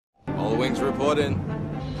wings report in.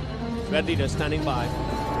 Red leader standing by.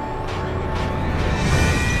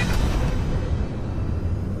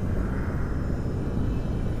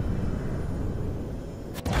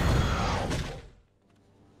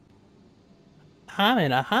 I'm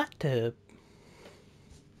in a hot tub.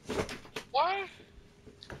 What?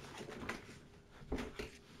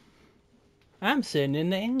 I'm sitting in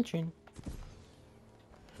the engine.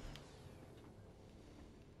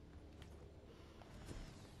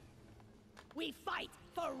 We fight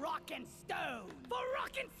for rock and stone! For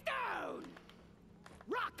rock and stone!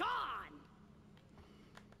 Rock on!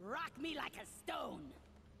 Rock me like a stone!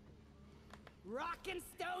 Rock and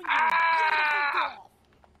stone, you beautiful dwarf!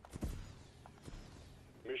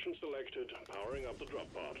 Mission selected. Powering up the drop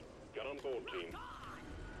pod. Get on board, team. Rock on!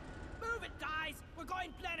 Move it, guys! We're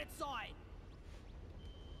going planet side!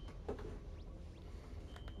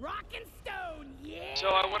 Rock and stone, yeah! So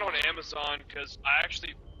I went on Amazon because I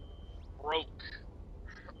actually broke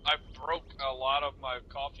a lot of my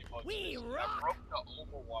coffee mugs. We I rock! broke the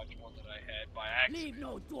Overwatch one that I had by accident. Leave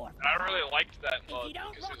no dwarf And I really liked that If mug you don't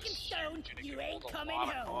because rock it and was stone, huge and it you could ain't hold a coming lot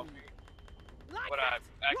of home. coffee. Like But that.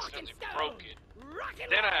 I accidentally Rock and broke stone. it. Rock and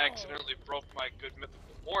Then I roll. accidentally broke my Good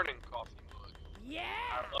Mythical Morning coffee mug. Yeah!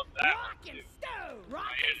 I love that Rock one, and too. stone! Rock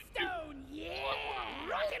I and had to do stone! Yeah!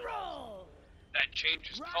 Rock and roll! That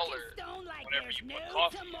changes Rock color and stone like whenever there's you put no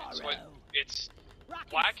coffee in. So tomorrow. it's Rock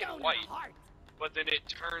black and, and stone white. in the heart. but then it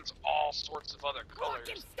turns all sorts of other colors.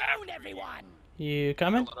 Rock and stone, everyone! You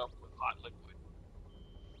coming? Fill it up with hot liquid.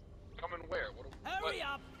 Coming where? Hurry what?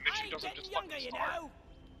 up! Mission I ain't doesn't getting just younger, fucking you start. know!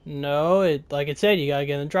 No, like it said, you gotta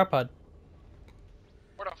get in the drop pod.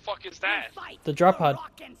 Where the fuck is We that? fight The drop for pod.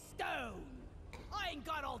 rock and stone! I ain't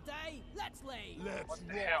got all day. Let's leave. Let's What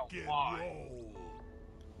the hell? rock and Why? roll.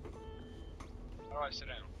 How do I sit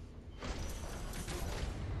down?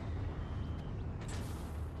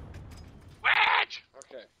 Wedge!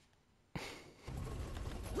 Okay.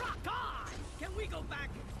 Rock on! Can we go back,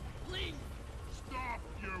 please? Stop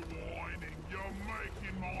your whining. You're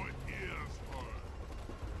making my ears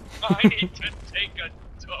hurt. I need to take a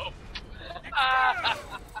dump.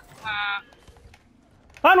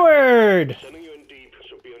 Onward! Sending you in deep,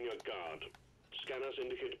 so be on your guard. Scanners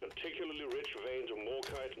indicate particularly rich veins of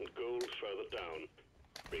morkite and gold further down.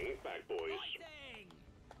 Bring it back, boys. Fighting!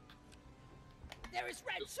 There is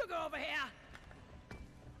red sugar over here!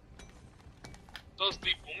 Does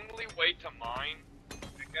the only way to mine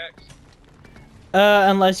pickaxe?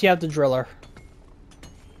 Unless you have the driller.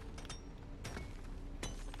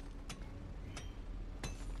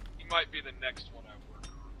 He might be the next one I work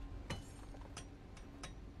on.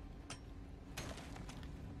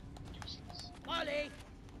 Useless. Molly!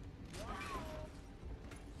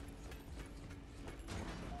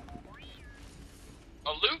 A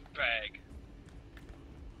loot bag.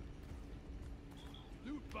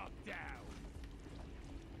 Loot bug down.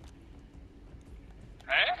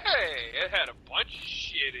 Hey, it had a bunch of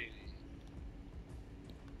shit in it.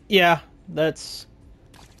 Yeah, that's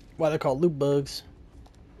why they're called loot bugs.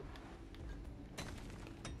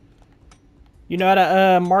 You know how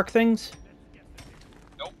to mark things?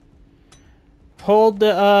 Nope. Hold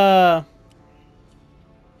the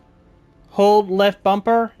hold left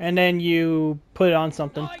bumper and then you put it on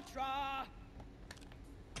something. Nitra!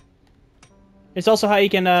 It's also how you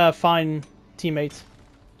can find teammates.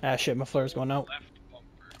 Ah shit, my flare's going out. Left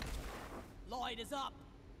bumper. Light is up!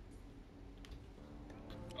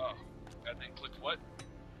 Oh, and then click what?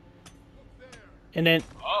 And then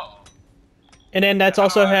Oh. that's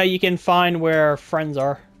also how you can find where friends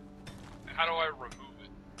are. How do I remove it?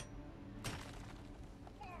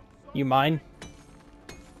 You mine?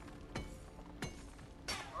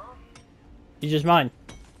 You just mine.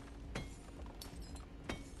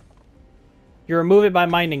 You remove it by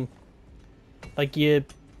mining. Like you...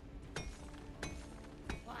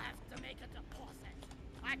 We'll have to make a deposit.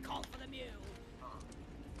 I call for the mule.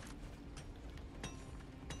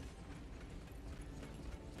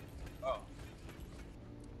 Oh.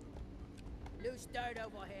 Loose dirt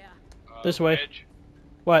over here. This way. Wedge.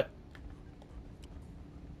 What?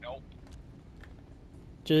 Nope.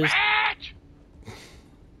 Just... Wedge!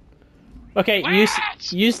 Okay,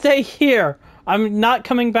 What? you stay here. I'm not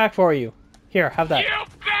coming back for you. Here, have that. You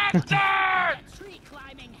bastard! Tree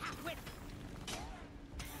climbing halfwit.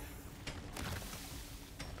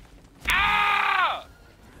 Ah!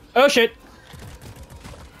 Oh shit!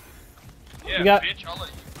 Yeah, We got- bitch, I'll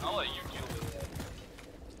let you deal with that.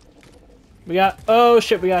 We got... Oh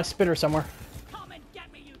shit, we got a spitter somewhere. Come and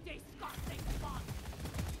get me, you disgusting bug!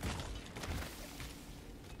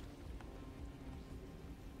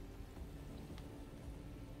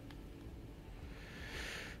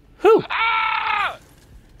 Who? Ah!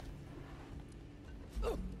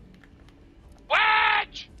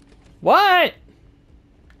 What? What?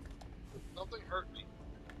 Something hurt me.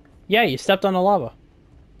 Yeah, you stepped on the lava.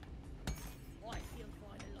 I feel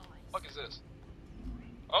quite alive. What is this?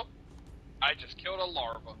 Oh, I just killed a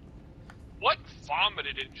larva. What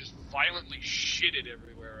vomited and just violently shitted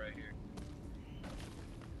everywhere right here?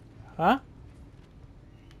 Huh?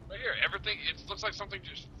 Right here, everything, it looks like something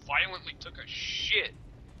just violently took a shit.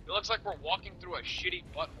 It looks like we're walking through a shitty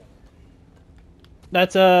butthole.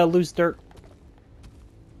 That's loose dirt.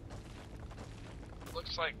 It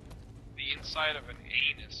looks like the inside of an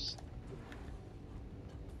anus.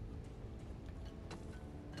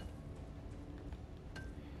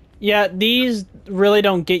 Yeah, these really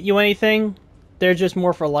don't get you anything. They're just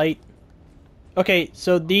more for light. Okay,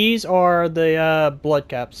 so these are the blood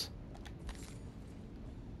caps.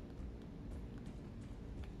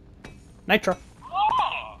 Nitro.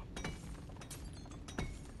 Oh!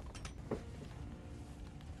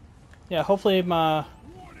 Yeah, hopefully my...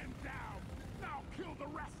 Ward him down. Now kill the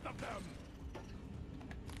rest of them.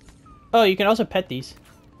 Oh, you can also pet these.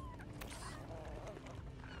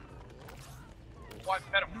 Why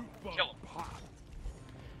pet him? Kill him.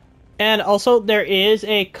 And also, there is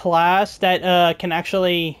a class that can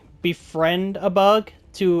actually befriend a bug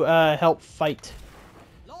to help fight.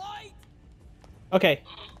 Light! Okay.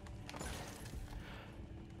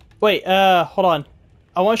 Wait, hold on.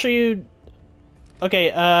 I want to show you...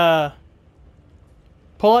 Okay,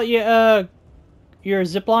 pull out your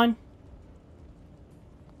zip line.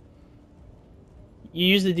 You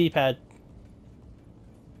use the D-pad.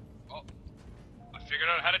 Oh, I figured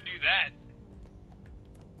out how to do that.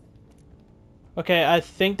 Okay, I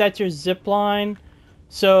think that's your zip line.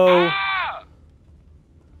 So Ah!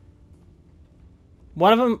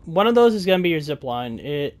 one of those is gonna be your zip line.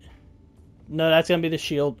 No, that's gonna be the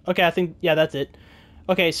shield. Okay, I think yeah, that's it.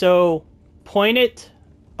 Okay, so point it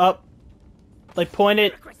up, like point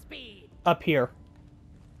it Ludicrous speed! up here.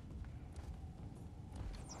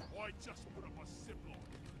 I just put up a zipline.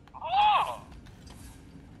 Oh!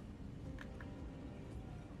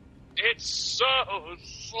 It's so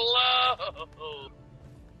slow.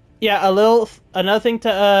 Yeah, another thing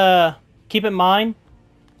to keep in mind.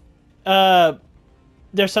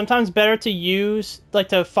 They're sometimes better to use like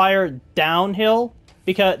to fire downhill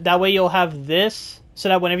because that way you'll have this so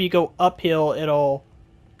that whenever you go uphill it'll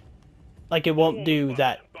like it won't do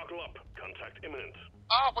that. Buckle up. Contact imminent.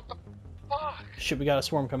 Oh, what the fuck? Shit, we got a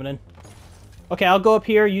swarm coming in. Okay, I'll go up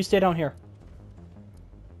here, you stay down here.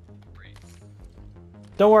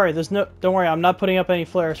 Don't worry, don't worry, I'm not putting up any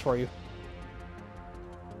flares for you.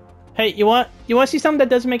 Hey, you want to see something that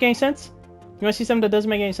doesn't make any sense? You want to see something that doesn't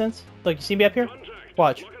make any sense? Look, you see me up here? Contact.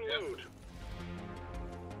 Watch. Lock and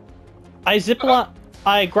load.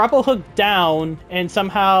 I grapple hook down and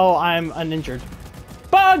somehow I'm uninjured.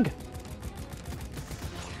 Bug!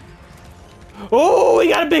 Oh, we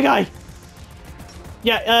got a big eye!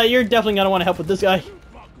 Yeah, you're definitely gonna want to help with this guy.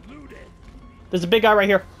 Bug looted. There's a big guy right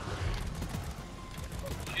here.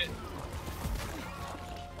 Shit.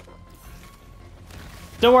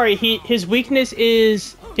 Don't worry, his weakness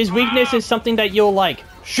is something that you'll like.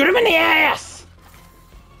 Shoot him in the ass!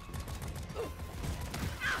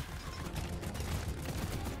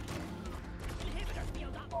 Inhibitor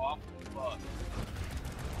field up! Oh, I'm fucked.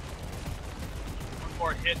 One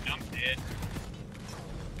more hit and I'm dead.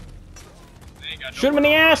 I ain't got no Shoot him in the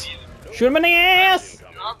more ass! money either. Shoot him in the ass!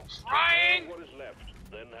 I'm trying! What is left?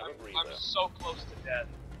 Then have a breather. I'm so close to death.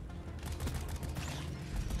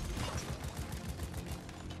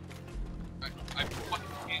 I fucking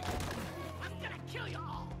can't I'm gonna kill you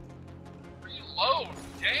all! reload.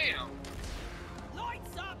 Damn.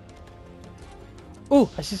 Lights up! Ooh,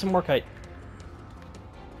 I see some more kite.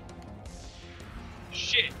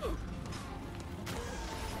 Shit.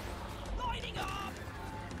 Lighting up!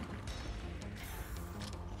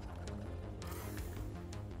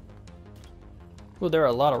 Ooh, there are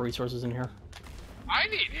a lot of resources in here. I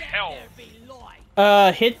need help. There be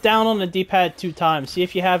light! Hit down on the D-pad 2 times. See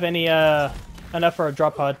if you have any, enough for a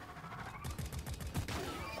drop pod.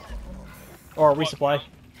 Or a resupply.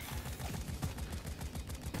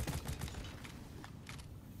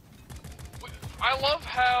 I love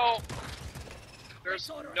how there's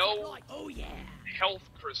Order of no light. Oh yeah! health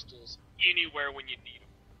crystals anywhere when you need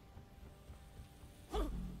them.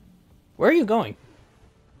 Where are you going?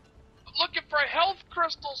 I'm looking for health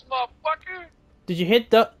crystals, motherfucker. Did you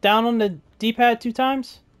hit down on the D-pad 2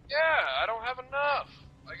 times? Yeah, I don't have enough.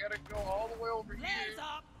 I gotta go all the way over Flares here.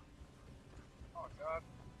 up! Oh god.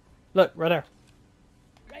 Look, right there.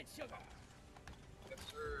 Red sugar! Yes,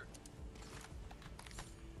 sir.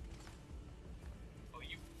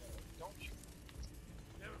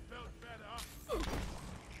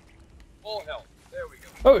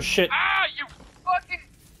 Oh shit. Ah, you fucking...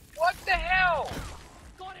 What the hell?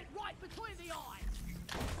 Got it right between the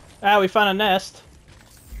eyes. Ah, we found a nest.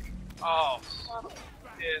 Oh, son of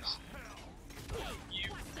a bitch.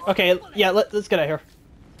 You Okay, yeah, let's get out of here.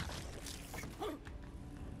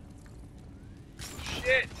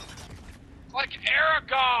 shit. It's like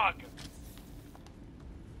Aragog.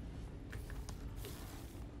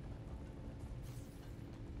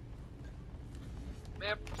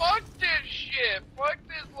 Man, fuck this shit. Fuck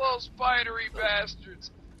these little spidery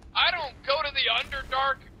bastards. I don't go to the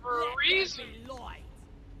Underdark for a reason. Light.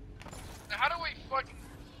 Now, how do we fucking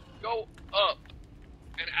go up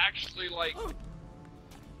and actually, like,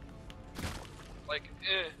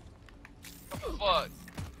 the fuck?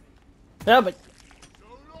 Yeah, but So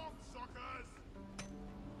long, suckers!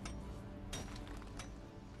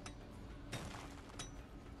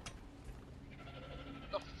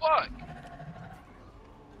 The fuck?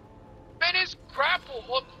 Man, his grapple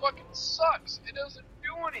hook fucking sucks. It doesn't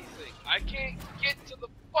do anything. I can't get to the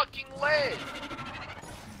fucking ledge.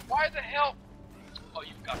 Why the hell? Oh,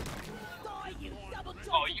 you got. Die, you double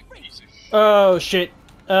Oh, you piece of shit. oh shit.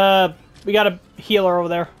 We got a healer over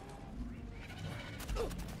there.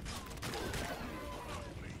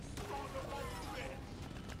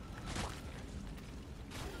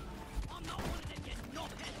 I'm not one to get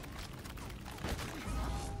knocked.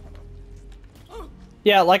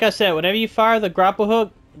 Yeah, like I said, whenever you fire the grapple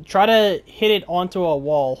hook, try to hit it onto a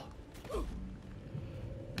wall.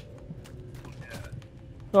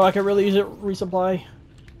 Oh, I could really use it resupply.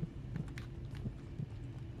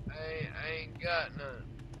 I ain't got none.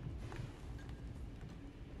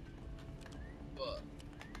 Fuck.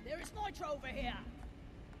 There is nitro over here.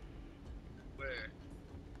 Where?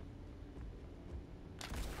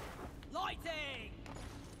 Lighting.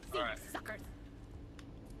 See, Alright. suckers.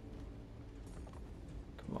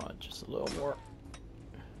 Come on, just a little more.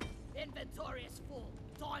 Inventory is full.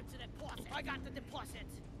 Time to deposit. I got the deposit.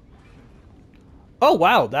 Oh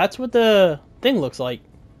wow, that's what the thing looks like.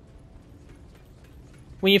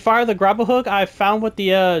 When you fire the grapple hook, I found what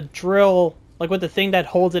the drill, like what the thing that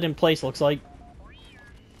holds it in place looks like.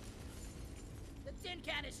 The tin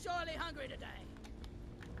can is surely hungry today.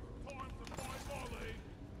 Time to fight volley!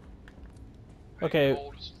 Okay.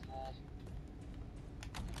 Gold is full.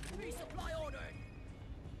 Resupply ordered.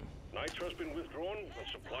 Nitro's been withdrawn,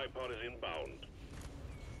 the supply pod is inbound.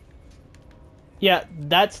 Yeah,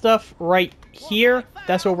 that stuff right here,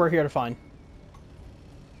 that's what we're here to find.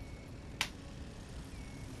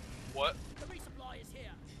 What? The resupply is here.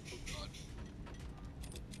 Oh god.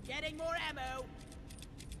 Getting more ammo.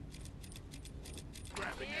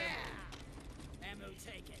 Grabbing Yeah. Ammo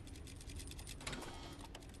taken.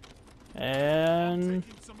 And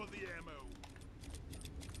taking some of the ammo.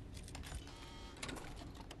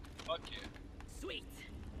 Fuck yeah. Sweet.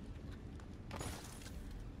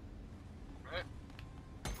 Right?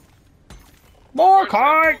 more Where's that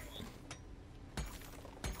card.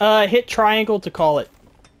 movement? Hit triangle to call it.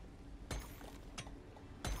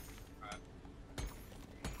 Alright.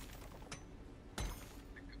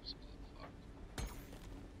 Pick up some of the fuck.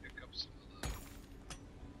 Pick up some of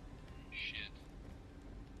the shit.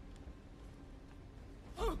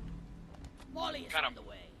 Molly is Got on him. the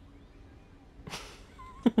way.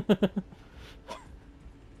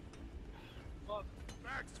 Fuck.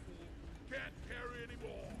 Bag's full. Can't carry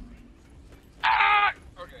anymore. Ah!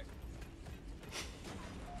 Okay.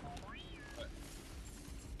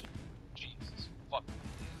 Jesus. Fuck.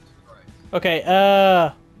 Alright. Okay,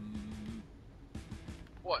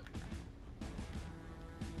 What?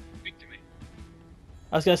 Speak to me.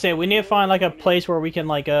 I was gonna say, we need to find like a place where we can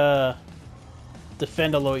like,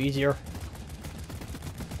 defend a little easier.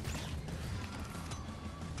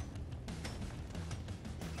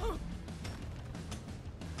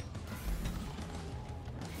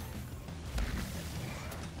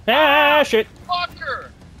 Ah, shit. Fucker!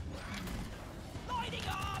 Lighting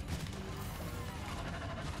up.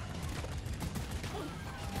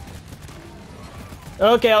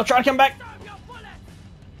 Okay, I'll try to come back. Serve your bullets.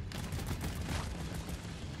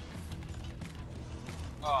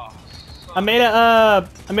 Oh, I made a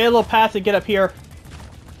little path to get up here.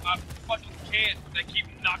 I fucking can't. They keep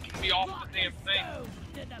knocking me off the damn thing. Stone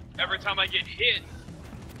to the Every time I get hit,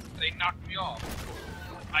 they knock me off.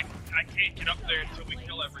 I can't get up there until we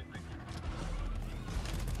kill everything.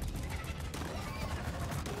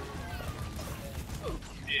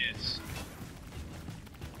 Yes.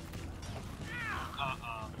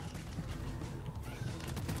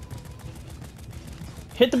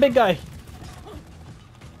 Hit the big guy.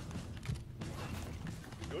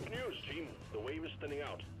 Good news, team. The wave is thinning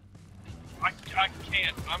out. I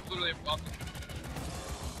can't. I'm literally about to.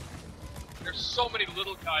 There's so many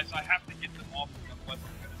little guys, I have to get them off me, otherwise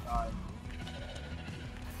I'm gonna die.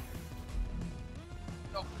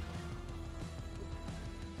 No.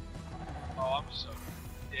 Oh, I'm so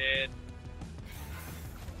dead.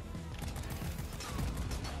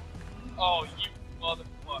 Oh, you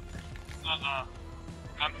motherfucker.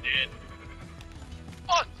 I'm dead.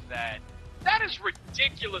 Fuck that. That is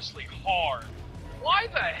ridiculously hard. Why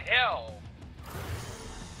the hell?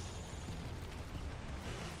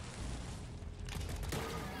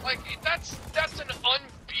 Like, that's an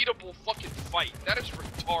unbeatable fucking fight. That is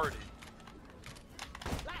retarded.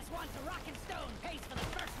 Last one to rock and stone pays for the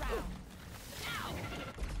first round. Now!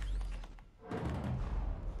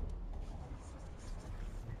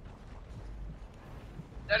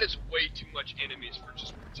 That is way too much enemies for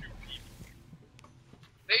just 2 people.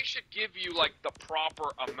 They should give you, like, the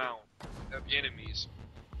proper amount of enemies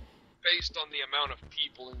based on the amount of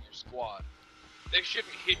people in your squad. They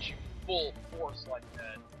shouldn't hit you full force like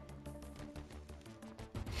that.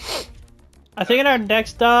 I think in our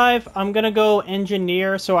next dive, I'm gonna go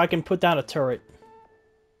engineer so I can put down a turret.